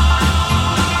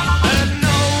 And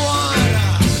no one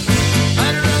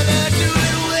I'd rather do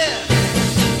it with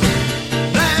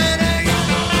than you.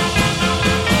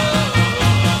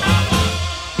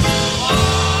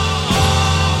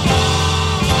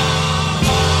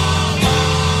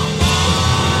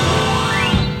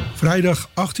 Vrijdag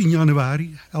 18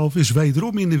 januari. Elvis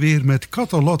wederom in de weer met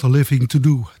Got a Lot of Living to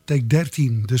Do. Take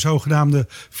 13. De zogenaamde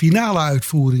finale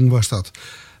uitvoering was dat.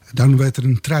 Dan werd er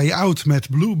een try-out met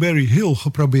Blueberry Hill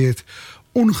geprobeerd.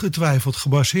 Ongetwijfeld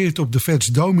gebaseerd op de Fats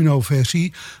Domino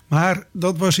versie. Maar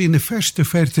dat was in de verste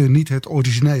verte niet het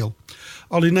origineel.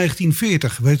 Al in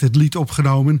 1940 werd het lied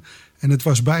opgenomen. En het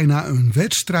was bijna een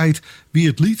wedstrijd wie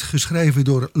het lied geschreven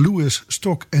door Lewis,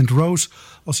 Stock and Rose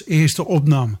als eerste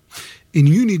opnam. In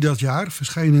juni dat jaar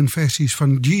verschenen versies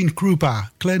van Gene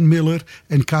Krupa, Glenn Miller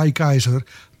en Kai Kaiser.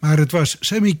 Maar het was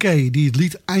Sammy Kaye die het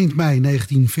lied eind mei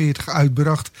 1940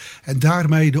 uitbracht en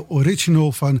daarmee de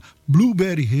original van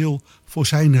Blueberry Hill voor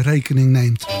zijn rekening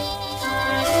neemt.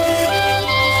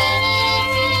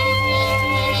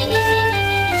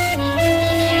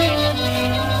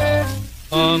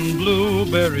 On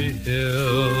Blueberry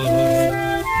Hill,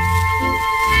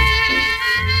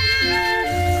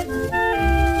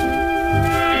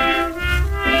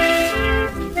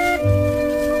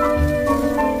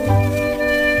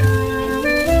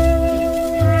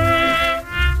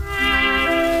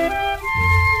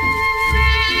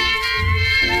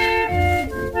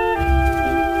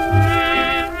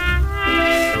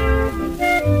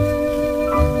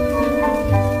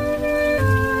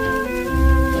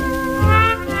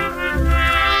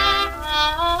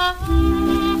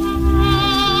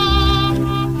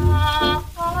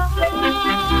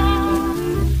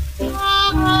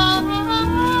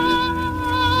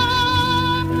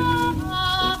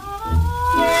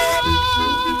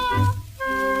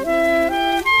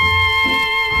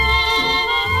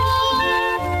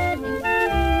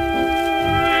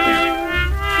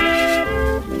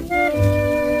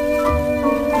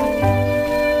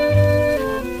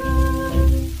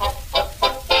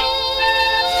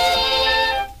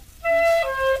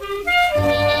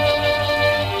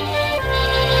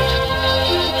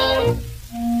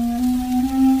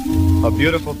 A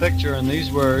beautiful picture in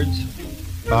these words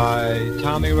by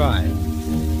Tommy Ryan.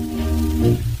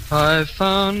 I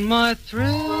found my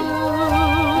thrill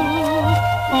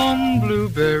on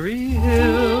Blueberry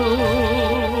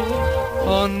Hill,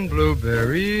 on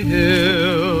Blueberry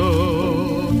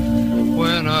Hill.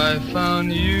 When I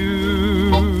found you,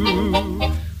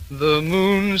 the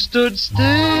moon stood still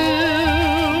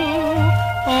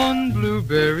on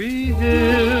Blueberry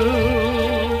Hill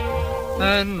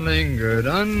and lingered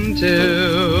until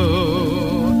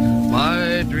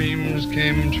my dreams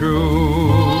came true.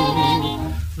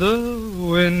 The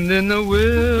wind in the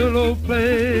willow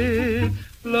played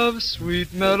love of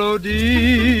sweet melody.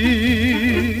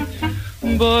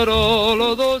 But all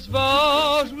of those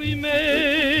vows we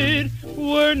made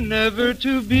were never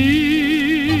to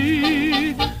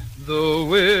be. Though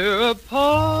we're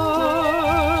apart,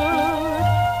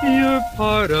 you're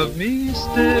part of me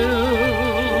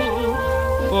still.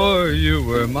 For you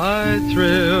were my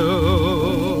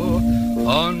thrill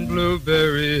on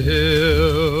Blueberry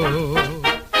Hill.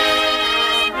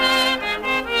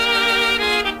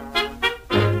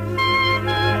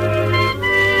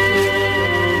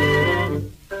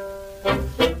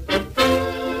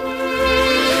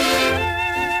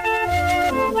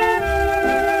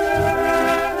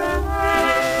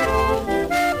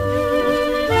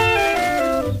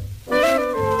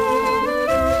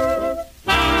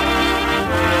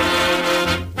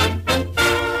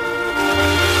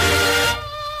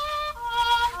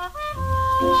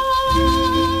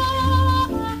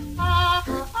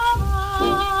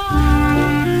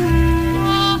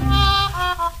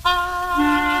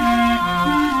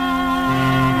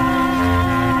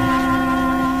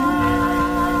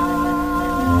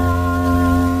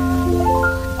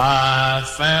 I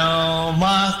found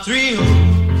my thrill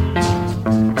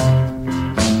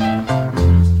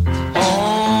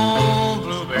on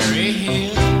Blueberry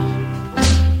Hill.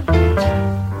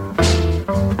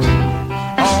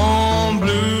 On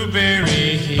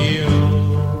Blueberry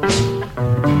Hill,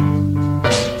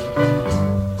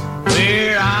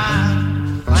 where I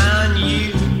found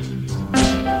you.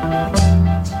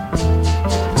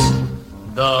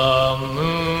 The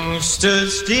moon stood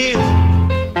still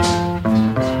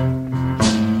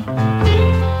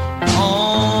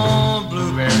on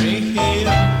Blueberry Hill.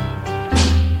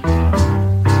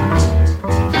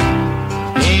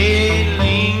 It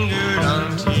lingered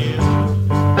until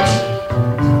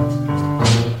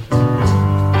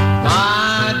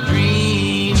my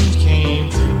dreams came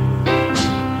true.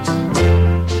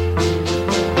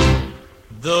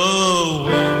 The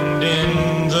wind in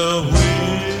the willow,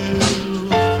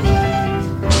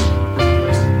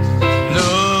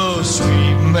 no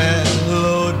sweet melody.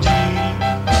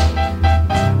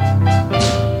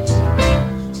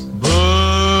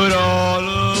 But all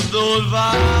of those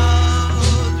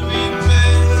vows we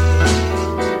made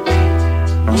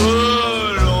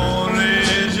were only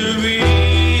to be.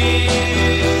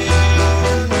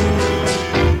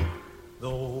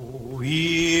 Though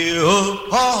we're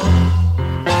apart,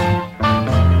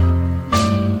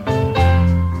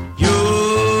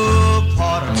 you're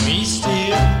part of me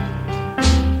still.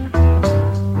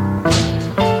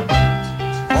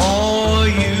 Oh,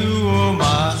 you were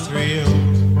my thrill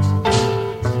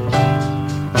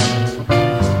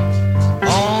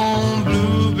on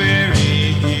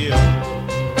Blueberry Hill.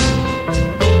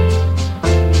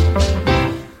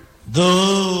 The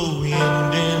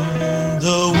wind in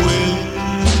the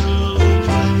willow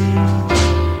play,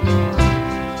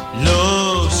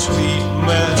 love sweet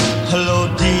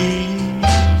melody.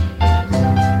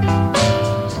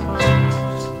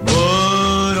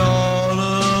 But all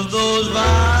of those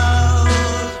vows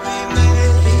we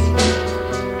made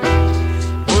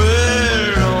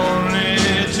were only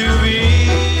to be.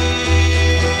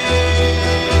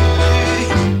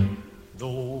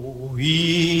 Though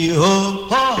we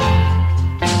apart,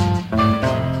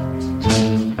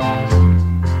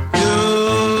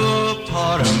 you're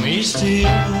part of me still.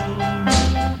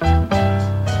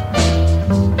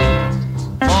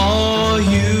 Oh,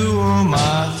 you were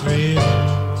my thrill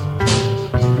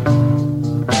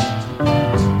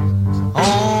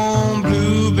on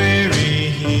Blueberry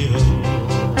Hill.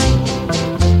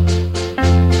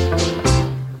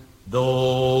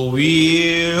 Though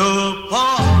we're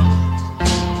apart,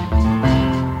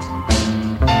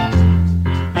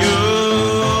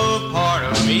 you're part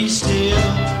of me still.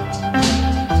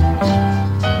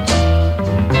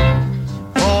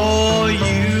 Oh,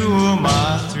 you were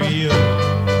my thrill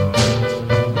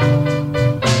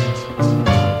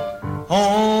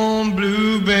on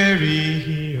Blueberry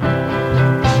Hill.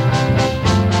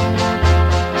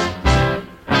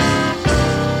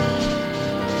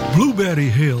 Blueberry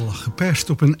Hill, geperst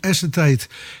op een acetate.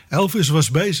 Elvis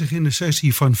was bezig in de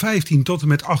sessie van 15 tot en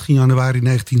met 18 januari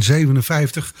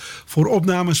 1957... voor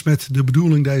opnames met de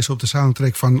bedoeling deze op de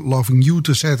soundtrack van Loving You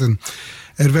te zetten.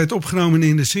 Er werd opgenomen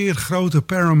in de zeer grote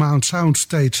Paramount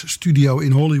Soundstage studio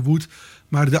in Hollywood...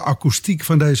 maar de akoestiek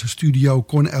van deze studio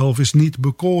kon Elvis niet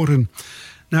bekoren.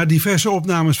 Na diverse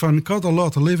opnames van Got a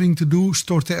Lot of Living to Do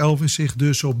stortte Elvis zich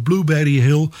dus op Blueberry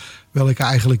Hill, welke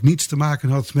eigenlijk niets te maken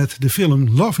had met de film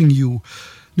Loving You.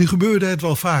 Nu gebeurde het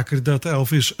wel vaker dat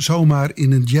Elvis zomaar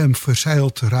in een jam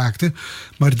verzeild raakte.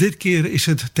 Maar dit keer is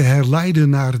het te herleiden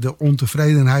naar de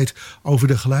ontevredenheid over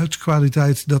de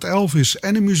geluidskwaliteit dat Elvis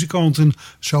en de muzikanten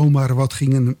zomaar wat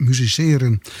gingen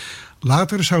musiceren.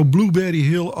 Later zou Blueberry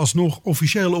Hill alsnog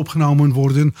officieel opgenomen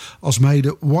worden als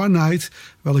mede One Night,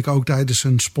 welke ook tijdens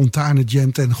een spontane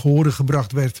jam ten gehore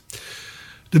gebracht werd.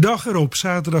 De dag erop,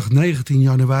 zaterdag 19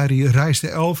 januari, reisde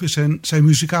Elvis en zijn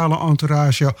muzikale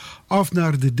entourage af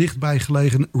naar de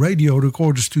dichtbijgelegen Radio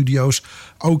Recorder Studios,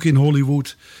 ook in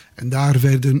Hollywood. En daar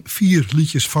werden 4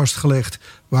 liedjes vastgelegd,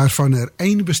 waarvan er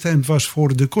 1 bestemd was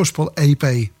voor de Gospel EP.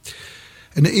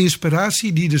 En de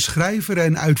inspiratie die de schrijver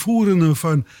en uitvoerende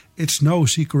van It's No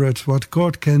Secret What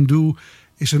God Can Do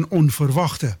is een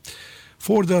onverwachte.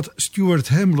 Voordat Stuart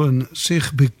Hamblen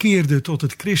zich bekeerde tot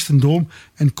het christendom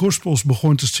en gospels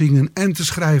begon te zingen en te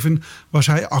schrijven, was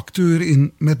hij acteur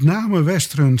in met name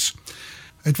westerns.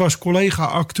 Het was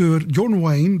collega-acteur John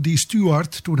Wayne die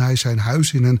Stuart, toen hij zijn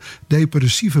huis in een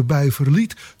depressieve bui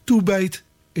verliet, toebeet: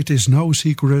 It is no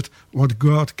secret what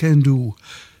God can do.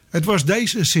 Het was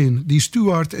deze zin die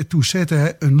Stuart ertoe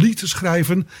zette een lied te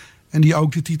schrijven en die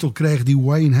ook de titel kreeg die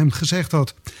Wayne hem gezegd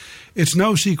had. It's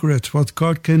no secret what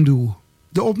God can do.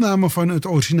 De opname van het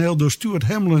origineel door Stuart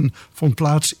Hamblen vond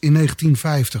plaats in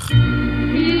 1950.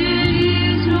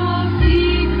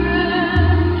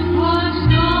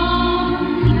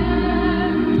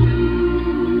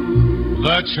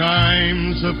 The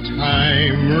chimes of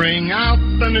time ring out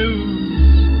the news.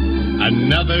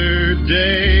 Another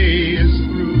day is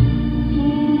through.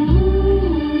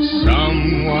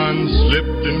 Someone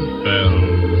slipped and fell.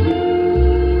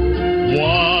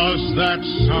 Was that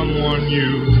someone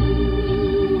you?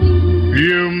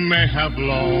 You may have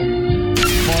longed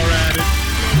for at it.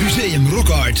 Museum Rock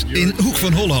Art in Hoek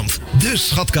van Holland. De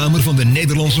schatkamer van de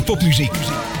Nederlandse popmuziek.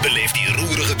 Beleef die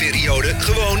roerige periode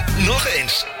gewoon nog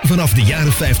eens. Vanaf de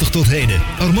jaren 50 tot heden.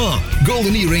 Armand,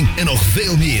 Golden Earring en nog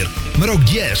veel meer. Maar ook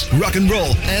jazz,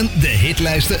 rock'n'roll en de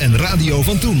hitlijsten en radio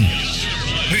van toen.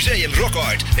 Museum Rock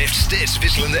Art heeft steeds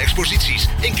wisselende exposities,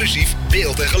 inclusief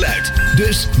beeld en geluid.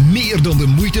 Dus meer dan de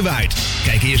moeite waard.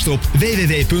 Kijk eerst op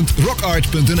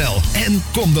www.rockart.nl en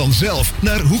kom dan zelf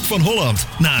naar Hoek van Holland,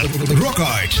 naar Rock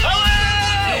Art.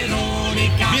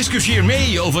 Discussieer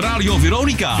mee over Radio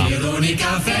Veronica.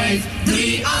 Veronica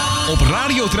 538. Op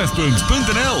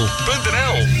radiotrefpunt.nl.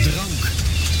 Drank.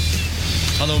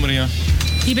 Hallo Maria.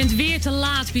 Je bent weer te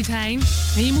laat, Piet Hein.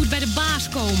 En je moet bij de baas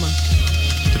komen.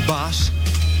 De baas?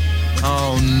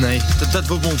 Oh nee, dat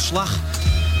wordt mijn ontslag.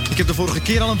 Ik heb de vorige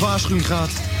keer al een waarschuwing gehad.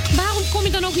 Waarom kom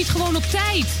je dan ook niet gewoon op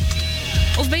tijd?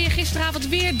 Of ben je gisteravond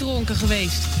weer dronken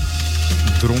geweest?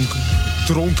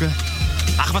 Dronken?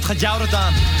 Ach, wat gaat jou dat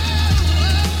aan?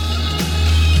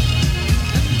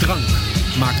 Drank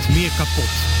maakt meer kapot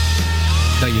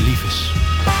dan je lief is.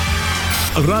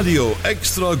 Radio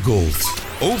Extra Gold.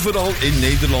 Overal in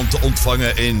Nederland te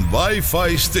ontvangen in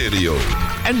wifi stereo.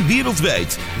 En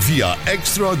wereldwijd via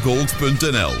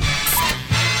extragold.nl.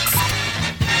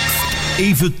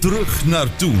 Even terug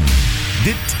naar toen.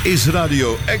 Dit is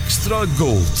Radio Extra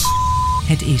Gold.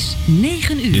 Het is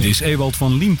 9 uur. Dit is Ewald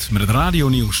van Liemt met het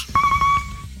radionieuws.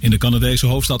 In de Canadese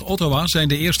hoofdstad Ottawa zijn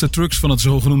de eerste trucks van het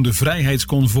zogenoemde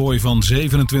vrijheidsconvooi van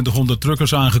 2700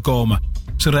 truckers aangekomen.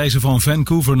 Ze reizen van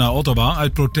Vancouver naar Ottawa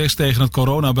uit protest tegen het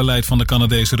coronabeleid van de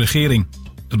Canadese regering.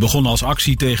 Het begon als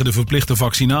actie tegen de verplichte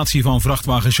vaccinatie van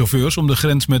vrachtwagenchauffeurs om de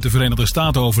grens met de Verenigde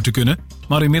Staten over te kunnen.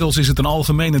 Maar inmiddels is het een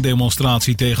algemene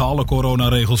demonstratie tegen alle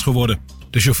coronaregels geworden.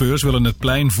 De chauffeurs willen het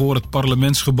plein voor het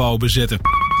parlementsgebouw bezetten.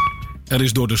 Er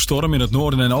is door de storm in het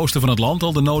noorden en oosten van het land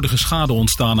al de nodige schade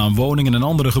ontstaan aan woningen en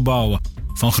andere gebouwen.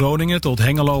 Van Groningen tot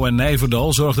Hengelo en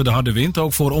Nijverdal zorgde de harde wind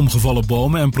ook voor omgevallen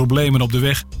bomen en problemen op de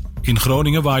weg. In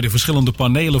Groningen waaiden verschillende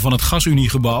panelen van het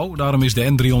Gasuniegebouw. Daarom is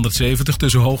de N370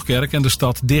 tussen Hoogkerk en de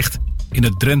stad dicht. In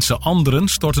het Drentse Anderen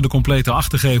stortte de complete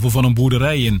achtergevel van een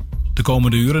boerderij in. De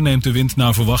komende uren neemt de wind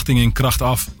naar verwachting in kracht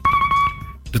af.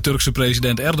 De Turkse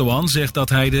president Erdogan zegt dat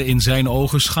hij de in zijn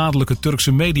ogen schadelijke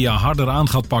Turkse media harder aan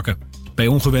gaat pakken. Bij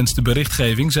ongewenste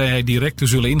berichtgeving zei hij direct te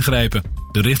zullen ingrijpen.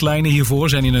 De richtlijnen hiervoor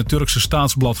zijn in het Turkse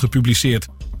staatsblad gepubliceerd.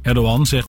 Erdogan zegt